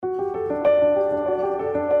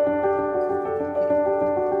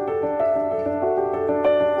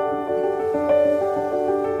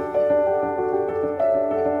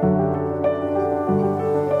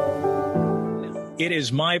It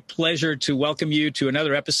is my pleasure to welcome you to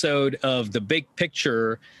another episode of the Big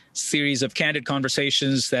Picture series of candid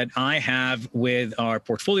conversations that I have with our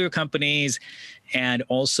portfolio companies and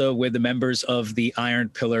also with the members of the Iron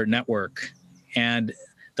Pillar Network. And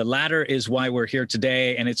the latter is why we're here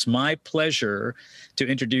today. And it's my pleasure to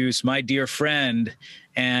introduce my dear friend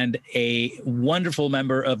and a wonderful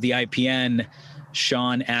member of the IPN,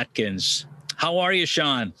 Sean Atkins. How are you,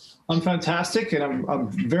 Sean? I'm fantastic, and I'm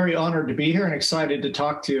very honored to be here and excited to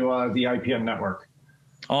talk to the IPN network.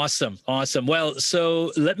 Awesome. Awesome. Well,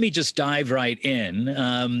 so let me just dive right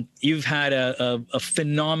in. You've had a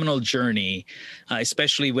phenomenal journey,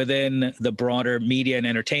 especially within the broader media and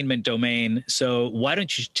entertainment domain. So why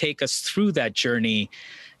don't you take us through that journey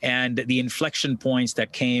and the inflection points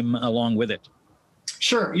that came along with it?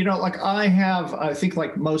 Sure. You know, I think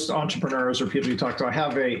like most entrepreneurs or people you talk to, I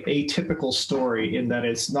have a atypical story in that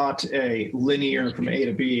it's not a linear from A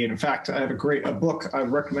to B. And in fact, I have a book I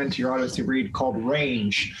recommend to your audience to read called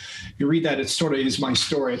Range. You read that, it sort of is my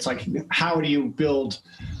story. It's like, how do you build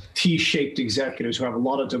T-shaped executives who have a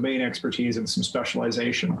lot of domain expertise and some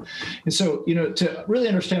specialization? And so, you know, to really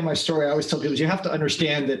understand my story, I always tell people you have to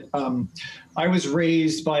understand that I was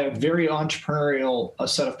raised by a very entrepreneurial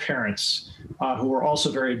set of parents who were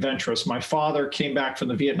also very adventurous. My father came back from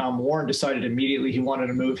the Vietnam War and decided immediately he wanted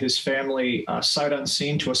to move his family sight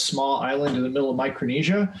unseen to a small island in the middle of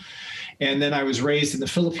Micronesia. And then I was raised in the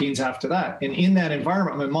Philippines after that. And in that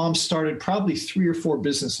environment, my mom started probably 3 or 4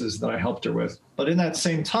 businesses that I helped her with. But in that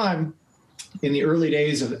same time, in the early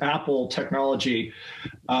days of Apple technology,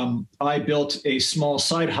 I built a small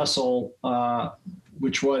side hustle,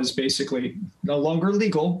 which was basically no longer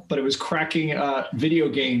legal, but it was cracking video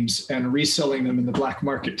games and reselling them in the black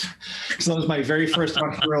market. So that was my very first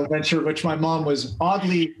entrepreneurial venture, which my mom was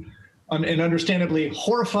oddly and understandably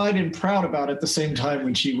horrified and proud about at the same time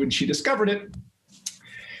when she discovered it.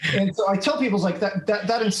 And so I tell people like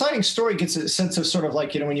that inciting story gets a sense of sort of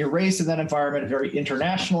like, you know, when you're raised in that environment, a very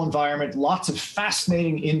international environment, lots of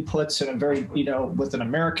fascinating inputs and a very, you know, with an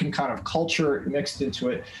American kind of culture mixed into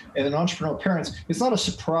it and an entrepreneurial parents, it's not a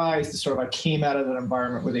surprise that sort of I came out of that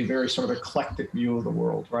environment with a very sort of eclectic view of the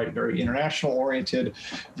world, right? Very international oriented,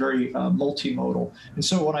 very multimodal. And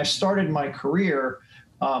so when I started my career,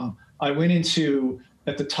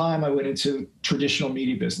 at the time, I went into traditional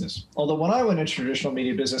media business. Although when I went into traditional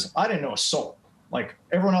media business, I didn't know a soul. Like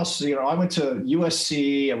everyone else, you know, I went to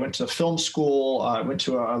USC, I went to film school, I went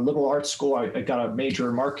to a liberal arts school. I got a major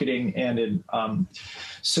in marketing and in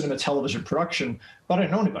cinema, television production, but I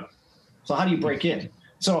didn't know anybody. So how do you break in?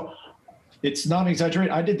 So it's not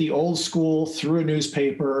exaggerated. I did the old school through a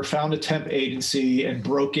newspaper, found a temp agency, and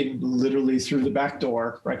broke in literally through the back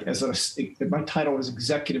door. Right, my title was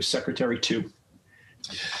executive secretary 2.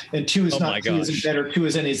 And 2 is not 2 isn't better. 2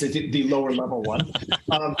 is the lower level one.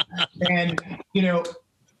 And you know,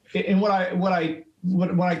 and when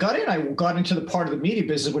I got in, I got into the part of the media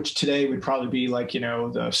business, which today would probably be like, you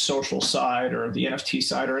know, the social side or the NFT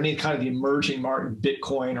side or any kind of the emerging market,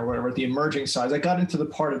 Bitcoin or whatever, the emerging side. I got into the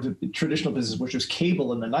part of the traditional business, which was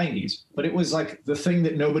cable in the 90s. But it was like the thing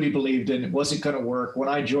that nobody believed in. It wasn't going to work. When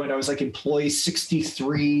I joined, I was like employee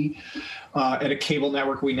 63 at a cable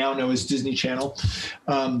network we now know as Disney Channel.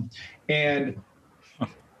 And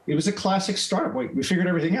it was a classic startup. We figured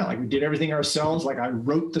everything out. Like we did everything ourselves. Like I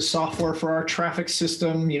wrote the software for our traffic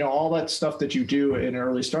system, you know, all that stuff that you do in an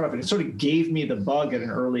early startup. And it sort of gave me the bug at an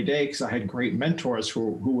early day because I had great mentors who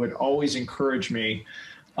would always encourage me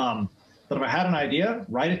that if I had an idea,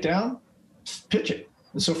 write it down, pitch it.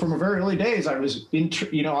 And so from a very early days, I was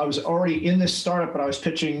I was already in this startup, but I was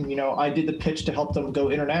pitching, you know, I did the pitch to help them go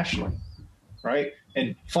internationally, right?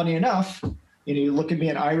 And funny enough, you know, you look at me,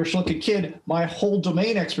 an Irish-looking kid, my whole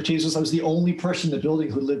domain expertise was I was the only person in the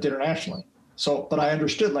building who lived internationally. So, but I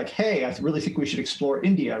understood like, hey, I really think we should explore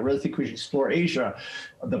India. I really think we should explore Asia.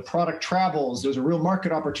 The product travels. There's a real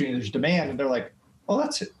market opportunity. There's demand. And they're like, oh,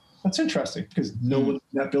 that's it. That's interesting because no one in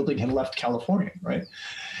that building had left California, right?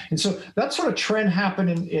 And so that sort of trend happened.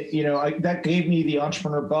 And, you know, that gave me the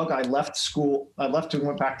entrepreneur bug. I left school. I left and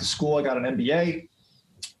went back to school. I got an MBA.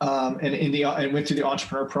 And went through the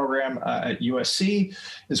entrepreneur program at USC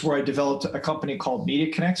is where I developed a company called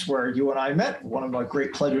Media Connects, where you and I met, one of my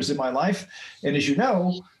great pleasures in my life. And as you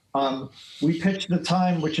know, we pitched at the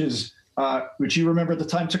time, which you remember at the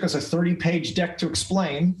time took us a 30-page deck to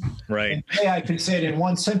explain. Right. And today I can say it in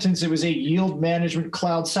one sentence. It was a yield management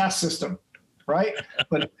cloud SaaS system. right?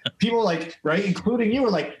 But people like, right, including you, were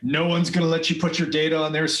like, no one's going to let you put your data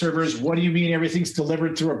on their servers. What do you mean everything's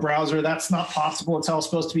delivered through a browser? That's not possible. It's all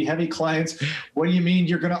supposed to be heavy clients. What do you mean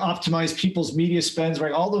you're going to optimize people's media spends,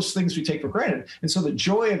 right? All those things we take for granted. And so the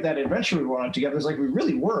joy of that adventure we went on together is like, we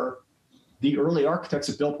really were the early architects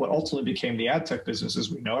that built what ultimately became the ad tech business as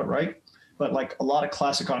we know it, right? But like a lot of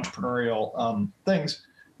classic entrepreneurial things,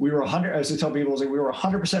 we were 100, as I tell people, like we were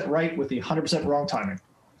 100% right with the 100% wrong timing.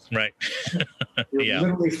 Right. We were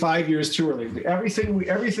literally 5 years too early.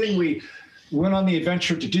 Everything we went on the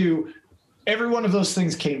adventure to do, every one of those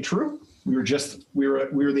things came true. We were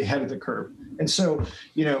the head of the curve. And so,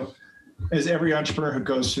 you know, as every entrepreneur who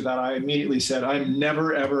goes through that, I immediately said, I'm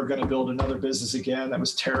never, ever going to build another business again. That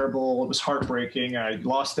was terrible. It was heartbreaking. I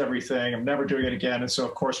lost everything. I'm never doing it again. And so,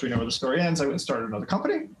 of course, we know where the story ends. I went and started another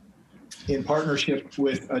company in partnership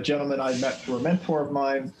with a gentleman I met through a mentor of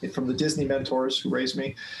mine from the Disney mentors who raised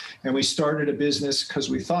me. And we started a business because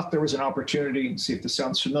we thought there was an opportunity, see if this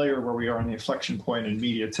sounds familiar, where we are on the inflection point in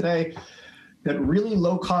media today, that really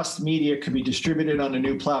low-cost media could be distributed on a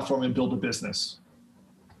new platform and build a business.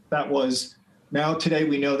 That was, now today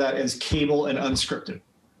we know that as cable and unscripted,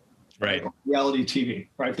 right? Reality TV,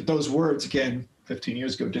 right? But those words, again, 15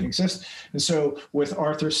 years ago didn't exist. And so with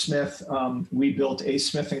Arthur Smith, we built A.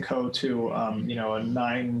 Smith & Co. to, you know, a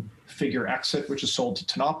 9-figure exit, which is sold to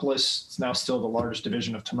Tinopolis. It's now still the largest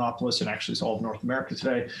division of Tinopolis and actually is all of North America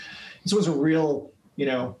today. And so it was a real, you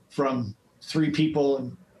know, from 3 people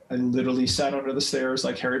and I literally sat under the stairs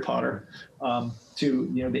like Harry Potter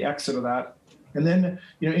to, you know, the exit of that. And then,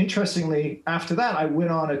 you know, interestingly, after that, I went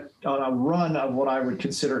on a run of what I would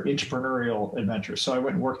consider entrepreneurial adventures. So I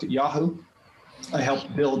went and worked at Yahoo. I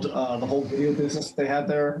helped build the whole video business they had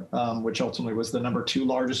there, which ultimately was the #2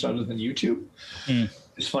 largest other than YouTube.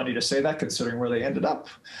 It's funny to say that considering where they ended up.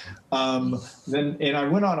 And I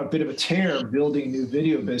went on a bit of a tear building new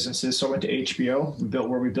video businesses. So I went to HBO,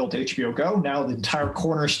 we built HBO Go, now the entire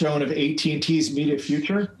cornerstone of AT&T's media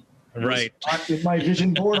future. Right. Not in my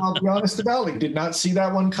vision board, I'll be honest about. Like, did not see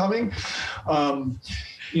that one coming.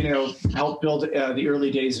 You know, helped build the early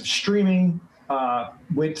days of streaming.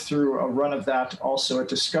 Went through a run of that also at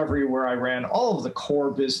Discovery, where I ran all of the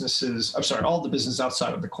core businesses. I'm sorry, all the business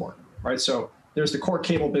outside of the core, right? So there's the core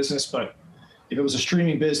cable business, but if it was a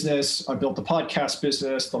streaming business, I built the podcast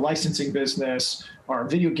business, the licensing business, our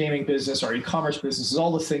video gaming business, our e-commerce businesses,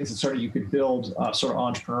 all the things that sort of you could build sort of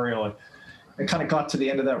entrepreneurially. I kind of got to the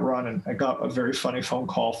end of that run and I got a very funny phone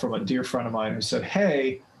call from a dear friend of mine who said,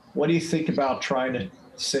 hey, what do you think about trying to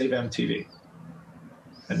save MTV?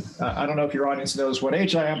 And I don't know if your audience knows what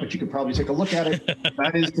age I am, but you could probably take a look at it.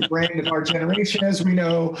 That is the brand of our generation, as we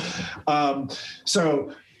know.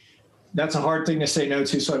 So that's a hard thing to say no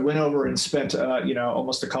to. So I went over and spent, you know,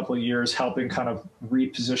 almost a couple of years helping kind of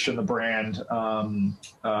reposition the brand,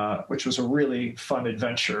 which was a really fun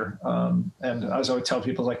adventure. And as I would tell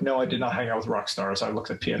people, like, no, I did not hang out with rock stars. I looked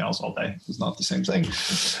at P&Ls all day. It was not the same thing.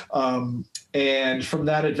 And from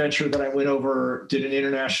that adventure that I went over, did an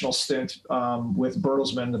international stint with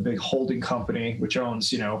Bertelsmann, the big holding company, which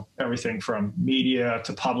owns, you know, everything from media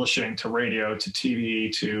to publishing to radio to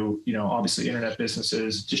TV to, you know, obviously internet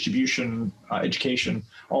businesses, distribution, education,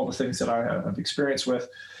 all the things that I have experience with.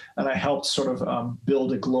 And I helped sort of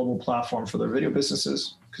build a global platform for their video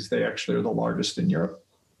businesses because they actually are the largest in Europe.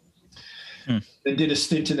 Then did a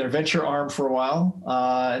stint in their venture arm for a while,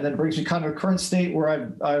 and then brings me kind of a current state where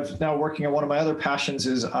I've now working on one of my other passions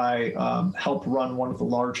is I help run one of the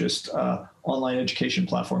largest online education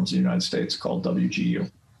platforms in the United States called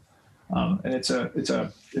WGU, and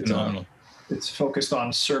it's focused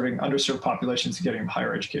on serving underserved populations and getting them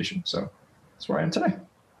higher education. So that's where I am today.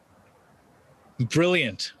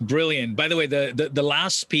 Brilliant. By the way, the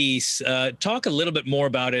last piece, talk a little bit more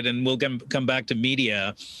about it, and we'll come back to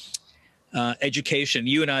media. Education.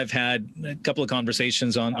 You and I have had a couple of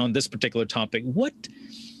conversations on this particular topic.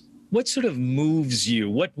 What sort of moves you?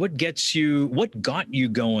 What got you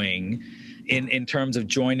going in terms of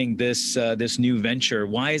joining this new venture?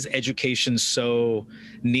 Why is education so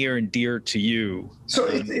near and dear to you? So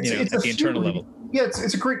it's at the internal level. Yeah,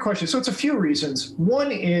 it's a great question. So it's a few reasons. One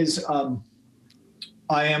is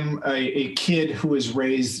I am a kid who was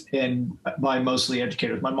raised by mostly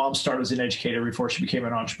educators. My mom started as an educator before she became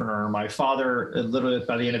an entrepreneur. My father, literally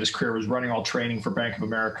by the end of his career, was running all training for Bank of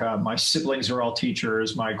America. My siblings are all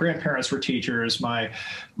teachers. My grandparents were teachers. My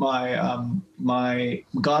my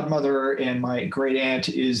godmother and my great aunt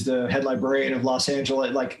is the head librarian of Los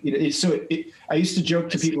Angeles. Like, I used to joke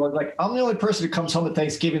to people, like, I'm the only person who comes home at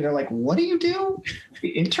Thanksgiving. They're like, what do you do? The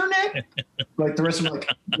internet? Like the rest of them, like,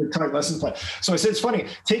 they're talking lessons plan. So I said, it's funny,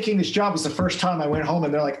 taking this job was the first time I went home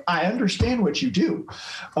and they're like, I understand what you do.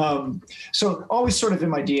 So always sort of in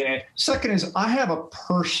my DNA. Second is I have a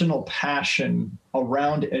personal passion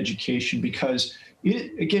around education because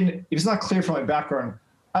again, if it's not clear from my background,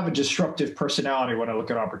 I have a disruptive personality when I look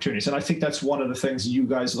at opportunities. And I think that's one of the things you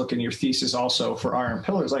guys look in your thesis also for Iron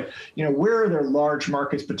Pillars, like, where are there large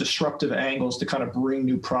markets, but disruptive angles to kind of bring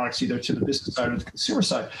new products either to the business side or the consumer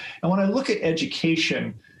side. And when I look at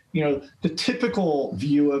education, the typical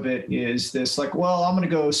view of it is this, like, well, I'm going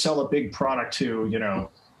to go sell a big product to,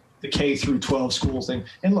 the K through 12 school thing.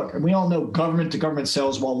 And look, we all know government to government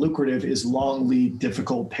sales, while lucrative, is long lead,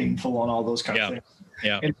 difficult, painful, and all those kind of things.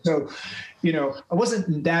 Yeah. And so, I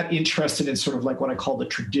wasn't that interested in sort of like what I call the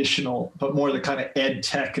traditional, but more the kind of ed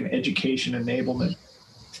tech and education enablement.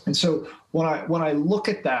 And so when I look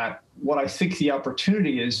at that, what I think the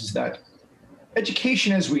opportunity is that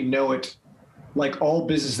education as we know it, like all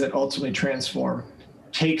business that ultimately transform,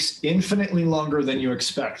 takes infinitely longer than you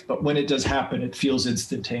expect. But when it does happen, it feels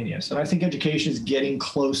instantaneous. And I think education is getting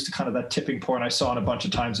close to kind of that tipping point I saw it a bunch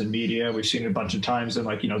of times in media. We've seen it a bunch of times in,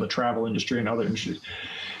 like, the travel industry and other industries.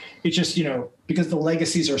 It's just, because the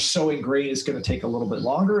legacies are so ingrained, it's going to take a little bit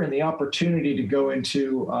longer. And the opportunity to go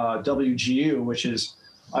into WGU, which is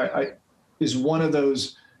one of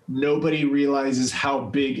those, nobody realizes how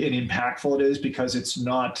big and impactful it is because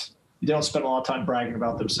they don't spend a lot of time bragging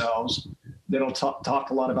about themselves. They don't talk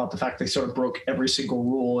a lot about the fact they sort of broke every single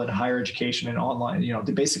rule in higher education and online.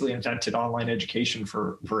 They basically invented online education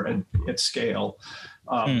at scale.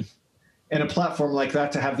 And a platform like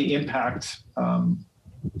that to have the impact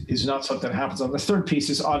is not something that happens. On the third piece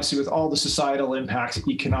is obviously with all the societal impacts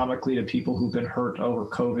economically to people who've been hurt over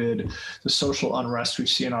COVID, the social unrest we've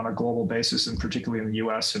seen on a global basis, and particularly in the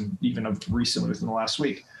US and even recently within the last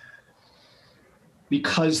week.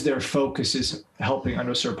 Because their focus is helping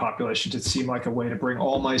underserved populations, it seemed like a way to bring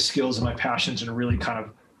all my skills and my passions and really kind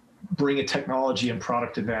of bring a technology and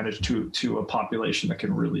product advantage to a population that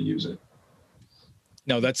can really use it.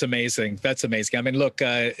 No, that's amazing. That's amazing. I mean, look,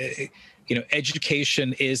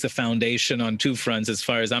 education is the foundation on two fronts, as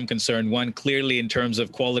far as I'm concerned. One, clearly in terms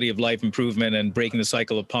of quality of life improvement and breaking the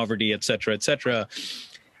cycle of poverty, et cetera, et cetera.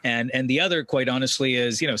 And the other, quite honestly,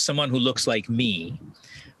 is, someone who looks like me.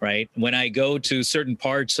 Right. When I go to certain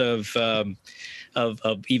parts of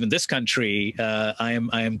even this country, I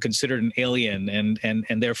am considered an alien,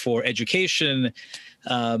 and therefore education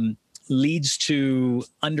leads to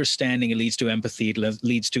understanding, it leads to empathy, it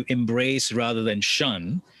leads to embrace rather than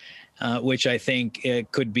shun, which I think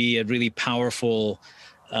could be a really powerful,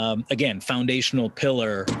 again, foundational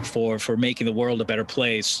pillar for making the world a better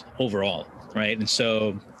place overall. Right. And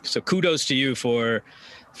so kudos to you for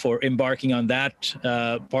embarking on that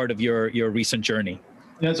part of your recent journey.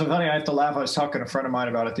 It's so funny. I have to laugh. I was talking to a friend of mine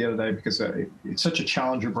about it the other day because it's such a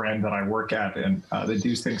challenger brand that I work at, and they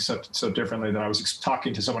do things so differently. That I was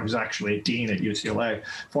talking to someone who's actually a dean at UCLA,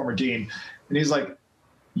 former dean, and he's like,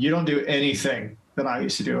 "You don't do anything that I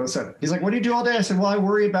used to do." I said, he's like, "What do you do all day?" I said, "Well, I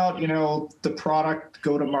worry about the product,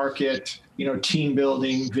 go to market, team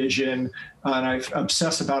building, vision, and I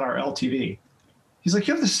obsess about our LTV." He's like,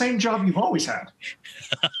 "You have the same job you've always had."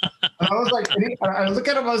 And I was like, I look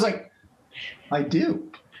at him, I was like, "I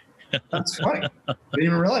do." That's funny. I didn't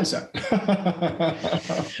even realize that.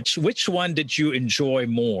 Which one did you enjoy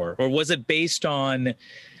more? Or was it based on,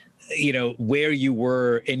 where you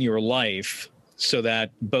were in your life so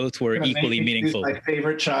that both were equally meaningful? My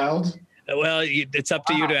favorite child? Well, it's up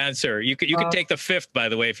to you to answer. You could take the fifth, by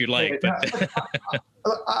the way, if you'd like. But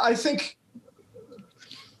I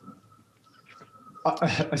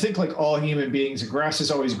think like all human beings, the grass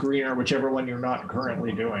is always greener, whichever one you're not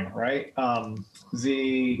currently doing, right?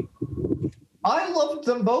 I loved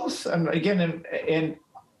them both, and again, and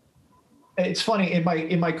it's funny in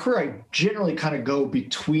my career, I generally kind of go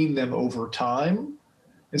between them over time,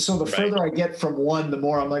 and so the further I get from one, the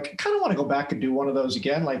more I'm like, I kind of want to go back and do one of those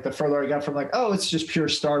again. Like the further I got from like, oh, it's just pure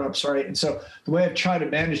startups, right? And so the way I've tried to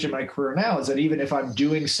manage in my career now is that even if I'm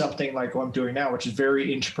doing something like what I'm doing now, which is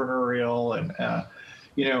very entrepreneurial and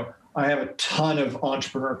I have a ton of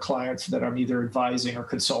entrepreneur clients that I'm either advising or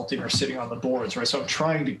consulting or sitting on the boards, right? So I'm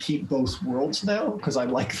trying to keep both worlds now because I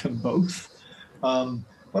like them both. I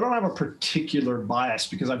don't have a particular bias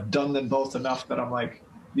because I've done them both enough that I'm like,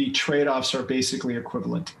 the trade-offs are basically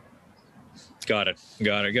equivalent. Got it.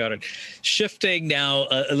 Got it. Got it. Shifting now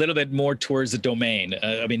a little bit more towards the domain.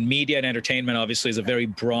 I mean, media and entertainment obviously is a very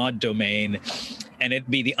broad domain, and it'd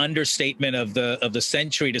be the understatement of the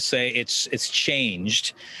century to say it's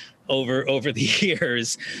changed over the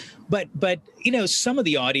years. But you know, some of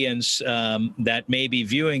the audience that may be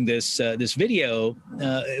viewing this video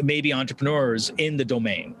may be entrepreneurs in the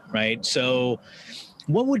domain, right? So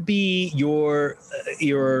what would be your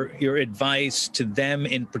advice to them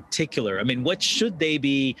in particular? I mean, what should they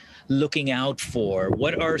be looking out for?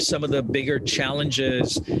 What are some of the bigger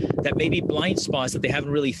challenges that may be blind spots that they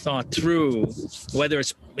haven't really thought through, whether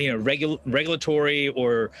it's, you know, regulatory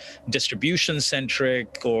or distribution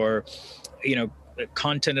centric, or, you know,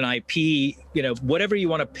 content and IP, you know, whatever you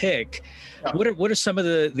want to pick. Yeah. What are some of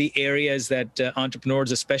the areas that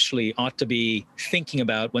entrepreneurs especially ought to be thinking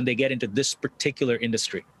about when they get into this particular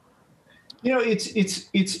industry? You know,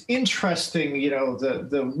 it's interesting. You know,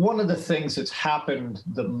 the one of the things that's happened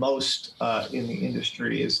the most in the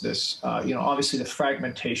industry is this. You know, obviously the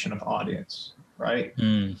fragmentation of audience, right?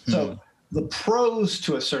 Mm-hmm. So the pros,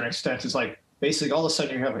 to a certain extent, is like basically all of a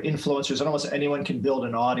sudden you have influencers, and almost anyone can build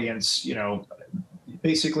an audience. You know,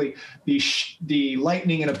 basically the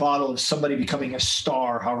lightning in a bottle of somebody becoming a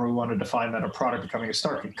star, however we want to define that, a product becoming a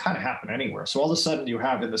star, can kind of happen anywhere. So all of a sudden you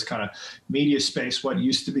have in this kind of media space what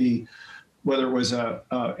used to be, whether it was a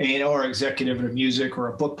A&R executive in a music or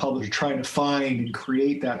a book publisher trying to find and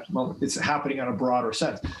create that moment, it's happening on a broader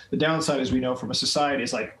sense. The downside, as we know from a society,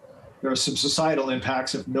 is like there are some societal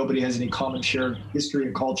impacts if nobody has any common shared history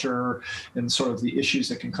and culture and sort of the issues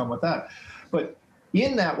that can come with that. But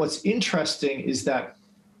in that, what's interesting is that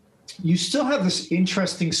you still have this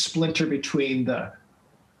interesting splinter between the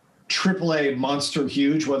AAA monster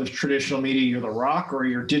huge, whether it's traditional media, you're The Rock, or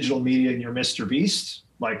your digital media and you're Mr. Beast,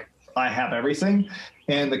 like I have everything,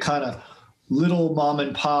 and the kind of little mom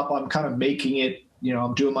and pop, I'm kind of making it, you know,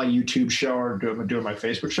 I'm doing my YouTube show or I'm doing my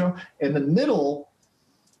Facebook show. In the middle,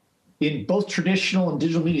 in both traditional and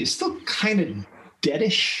digital media, is still kind of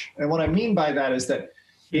deadish. And what I mean by that is that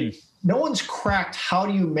no one's cracked how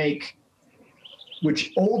do you make,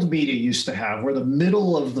 which old media used to have, where the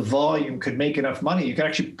middle of the volume could make enough money, you could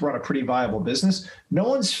actually run a pretty viable business. No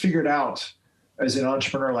one's figured out as an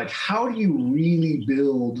entrepreneur, like how do you really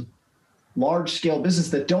build large scale business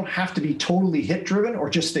that don't have to be totally hit driven or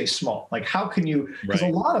just stay small? Like how can you, because a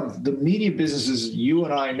lot of the media businesses you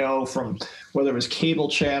and I know from whether it was cable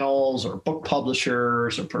channels or book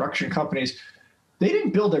publishers or production companies, they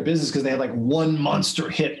didn't build their business because they had like one monster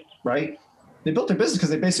hit, right? They built their business because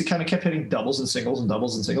they basically kind of kept hitting doubles and singles and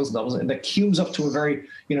doubles and singles and doubles. And that cumes up to a very,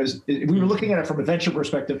 you know, we were looking at it from a venture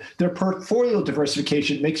perspective, their portfolio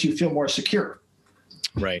diversification makes you feel more secure.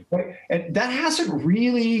 Right. And that hasn't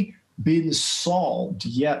really been solved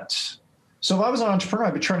yet. So if I was an entrepreneur,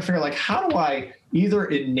 I'd be trying to figure out, like, how do I either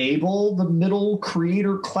enable the middle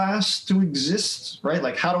creator class to exist, right?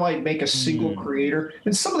 Like, how do I make a single creator?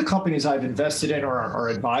 And some of the companies I've invested in or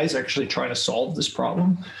advised actually trying to solve this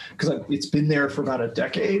problem because it's been there for about a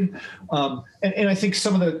decade. And I think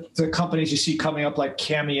some of the companies you see coming up like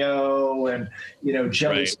Cameo and, you know,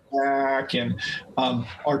 Jelly Snack and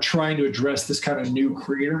are trying to address this kind of new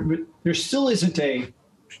creator. But there still isn't a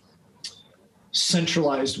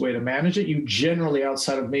centralized way to manage it. You generally,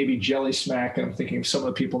 outside of maybe Jelly Smack, and I'm thinking of some of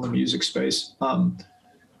the people in the music space,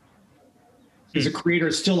 as a creator,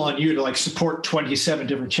 it's still on you to like support 27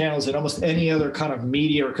 different channels. And almost any other kind of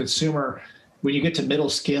media or consumer, when you get to middle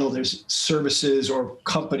scale, there's services or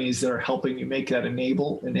companies that are helping you make that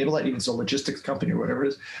enable that, even if it's a logistics company or whatever it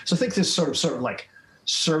is. So I think this sort of like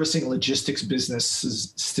servicing logistics business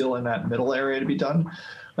is still in that middle area to be done.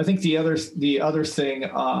 I think the other thing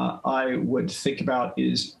I would think about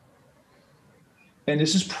is, and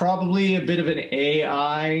this is probably a bit of an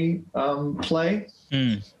AI play,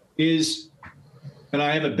 is, and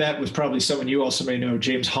I have a bet with probably someone you also may know,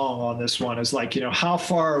 James Hong, on this one, is like, you know, how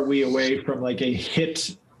far are we away from like a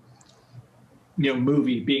hit, you know,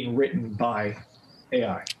 movie being written by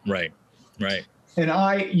AI? Right. And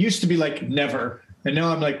I used to be like, never. And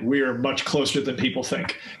now I'm like, we're much closer than people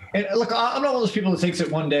think. And look, I'm not one of those people that thinks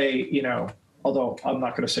that one day, you know, although I'm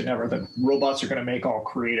not going to say never, that robots are going to make all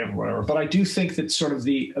creative or whatever. But I do think that sort of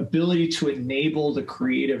the ability to enable the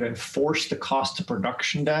creative and force the cost of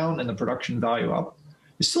production down and the production value up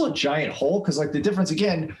is still a giant hole. Because like the difference,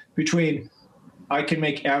 again, between I can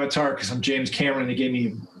make Avatar because I'm James Cameron and they gave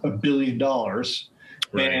me $1 billion.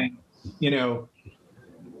 And, you know,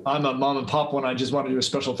 I'm a mom and pop when I just want to do a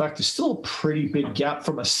special effect. There's still a pretty big gap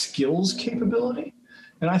from a skills capability.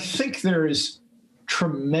 And I think there is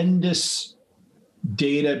tremendous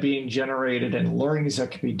data being generated and learnings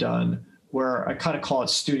that can be done where I kind of call it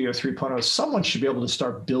Studio 3.0. Someone should be able to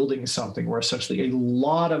start building something where essentially a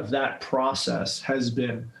lot of that process has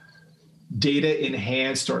been data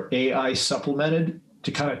enhanced or AI supplemented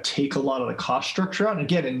to kind of take a lot of the cost structure out and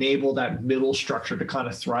again, enable that middle structure to kind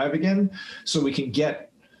of thrive again. So we can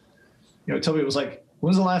get, tell me it was like,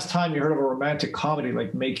 when's the last time you heard of a romantic comedy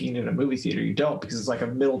like making it in a movie theater? You don't, because it's like a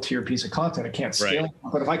middle tier piece of content. It can't scale. Right.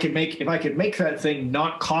 But if I could make that thing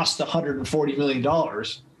not cost $140 million,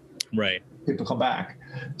 right, people come back.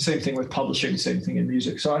 Same thing with publishing, same thing in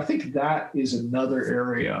music. So I think that is another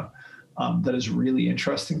area that is really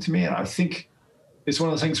interesting to me. And I think it's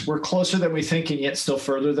one of the things we're closer than we think and yet still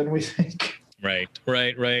further than we think. Right.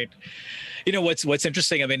 What's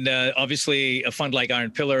interesting, I mean, obviously a fund like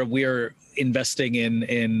Iron Pillar, we're investing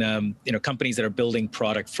in companies that are building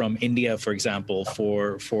product from India, for example,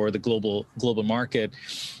 for the global market.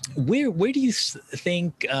 Where do you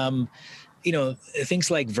think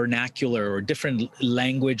things like vernacular or different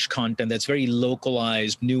language content that's very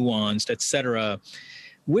localized, nuanced, et cetera,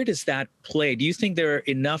 where does that play? Do you think there are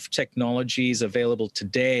enough technologies available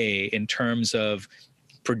today in terms of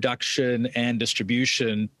production and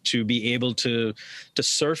distribution to be able to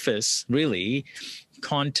surface really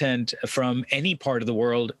content from any part of the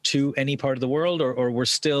world to any part of the world, or we're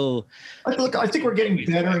still? Look, I think we're getting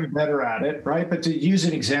better and better at it, right? But to use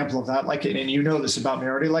an example of that, like, and you know this about me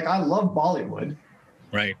already, like I love Bollywood.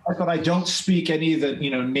 Right. But I don't speak any of the,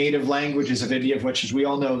 native languages of India, of which, as we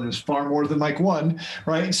all know, there's far more than like one,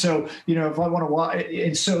 right? So, if I want to watch,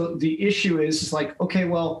 and so the issue is like, okay,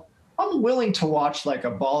 well, I'm willing to watch like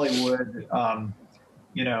a Bollywood,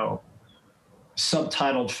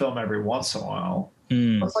 subtitled film every once in a while.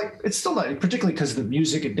 It's like, it's still not, particularly because of the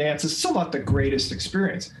music and dance, it's still not the greatest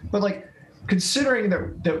experience. But like, considering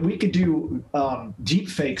that we could do deep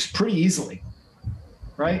fakes pretty easily,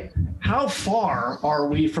 right? How far are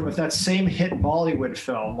we from if that same hit Bollywood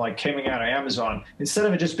film like coming out of Amazon, instead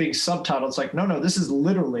of it just being subtitled, it's like, no, this is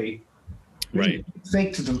literally right.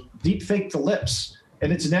 Deep fake the lips.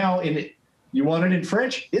 And it's now you want it in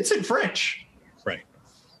French? It's in French. Right.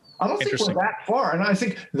 I don't think we're that far. And I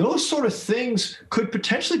think those sort of things could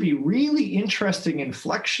potentially be really interesting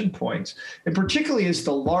inflection points. And particularly as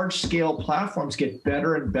the large scale platforms get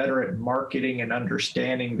better and better at marketing and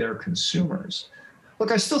understanding their consumers.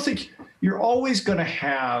 Look, I still think you're always going to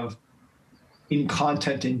have in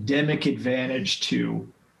content endemic advantage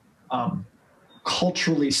to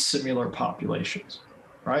culturally similar populations,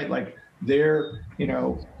 right? Like they're,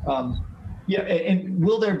 and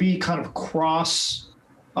will there be kind of cross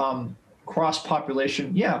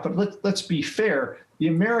population? Yeah, but let's be fair. The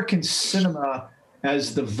American cinema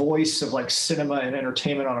as the voice of like cinema and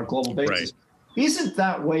entertainment on a global basis isn't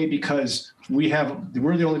that way because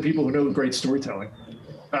we're the only people who know great storytelling.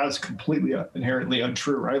 That's completely inherently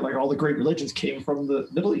untrue, right? Like all the great religions came from the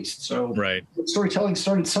Middle East. So storytelling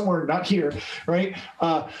started somewhere, not here, right?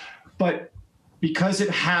 But because it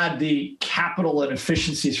had the capital and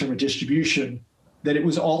efficiencies from a distribution, that it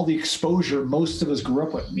was all the exposure most of us grew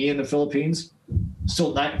up with. Me in the Philippines,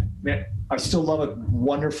 I still love a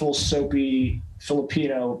wonderful soapy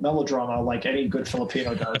Filipino melodrama like any good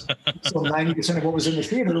Filipino does. So 90% of what was in the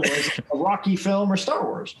theater was a Rocky film or Star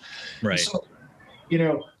Wars. Right.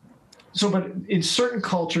 But in certain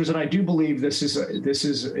cultures, and I do believe this is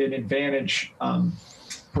an advantage,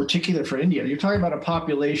 particular for India. You're talking about a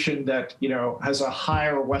population that has a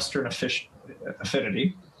higher Western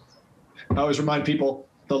affinity. I always remind people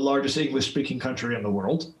the largest English-speaking country in the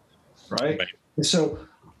world, right? And so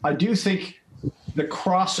I do think the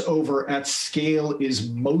crossover at scale is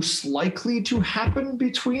most likely to happen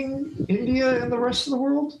between India and the rest of the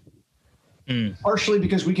world. Partially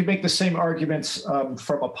because we can make the same arguments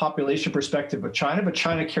from a population perspective with China, but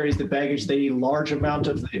China carries the baggage that a large amount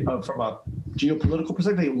from a geopolitical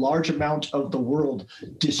perspective, a large amount of the world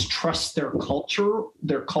distrusts their cultural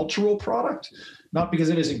product, not because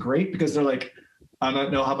it isn't great, because they're like, I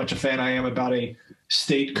don't know how much a fan I am about a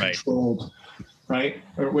state-controlled, right?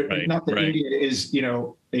 Not that India is,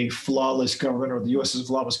 a flawless government, or the U.S. is a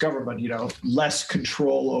flawless government, less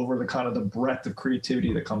control over the kind of the breadth of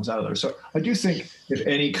creativity that comes out of there. So I do think if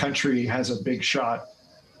any country has a big shot,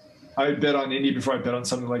 I would bet on India before I bet on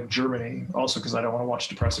something like Germany, also because I don't want to watch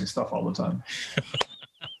depressing stuff all the time.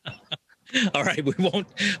 All right, we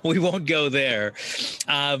won't go there.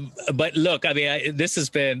 But look, I mean, this has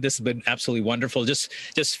been absolutely wonderful.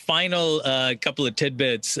 Just final couple of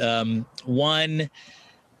tidbits. One,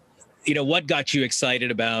 what got you excited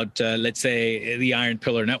about, let's say, the Iron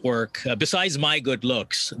Pillar Network? Besides my good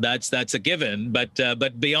looks, that's a given. But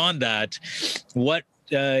beyond that, what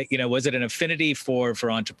was it an affinity for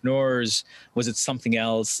entrepreneurs? Was it something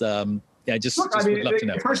else? Yeah, just Look, would love to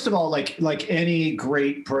know. first of all, like any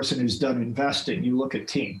great person who's done investing, you look at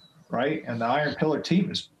team, right? And the Iron Pillar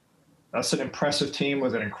team that's an impressive team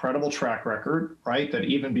with an incredible track record, right? That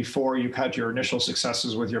even before you've had your initial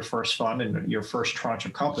successes with your first fund and your first tranche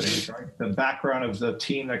of companies, right? The background of the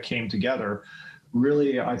team that came together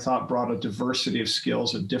really, I thought, brought a diversity of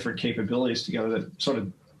skills and different capabilities together that sort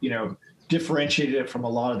of, differentiated it from a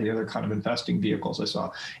lot of the other kind of investing vehicles I saw.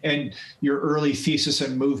 And your early thesis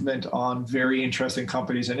and movement on very interesting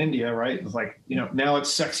companies in India, right? It's like, now it's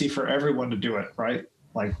sexy for everyone to do it, right?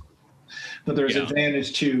 Like, but there's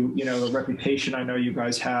advantage to, the reputation I know you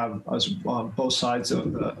guys have as both sides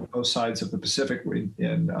of the Pacific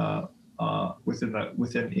within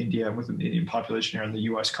India and within the Indian population here and the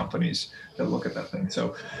U.S. companies that look at that thing.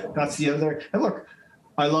 So that's the other. And look,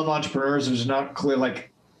 I love entrepreneurs. There's not clear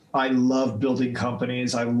I love building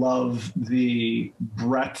companies. I love the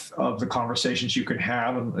breadth of the conversations you can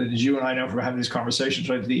have. And as you and I know from having these conversations,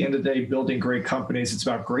 right, at the end of the day, building great companies, it's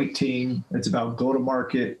about great team. It's about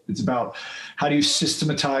go-to-market. It's about how do you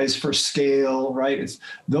systematize for scale, right?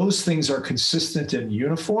 Those things are consistent and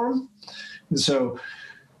uniform. And so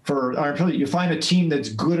for Iron Pillar, you find a team that's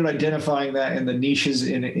good at identifying that in the niches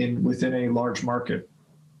within a large market.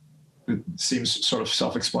 It seems sort of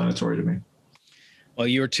self-explanatory to me. Well,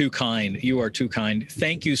 you're too kind. You are too kind.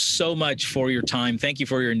 Thank you so much for your time. Thank you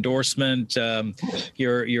for your endorsement,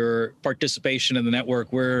 your participation in the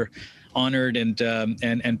network. We're honored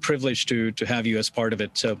and privileged to have you as part of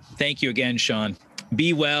it. So thank you again, Sean.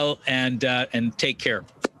 Be well and take care.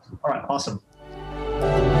 All right. Awesome.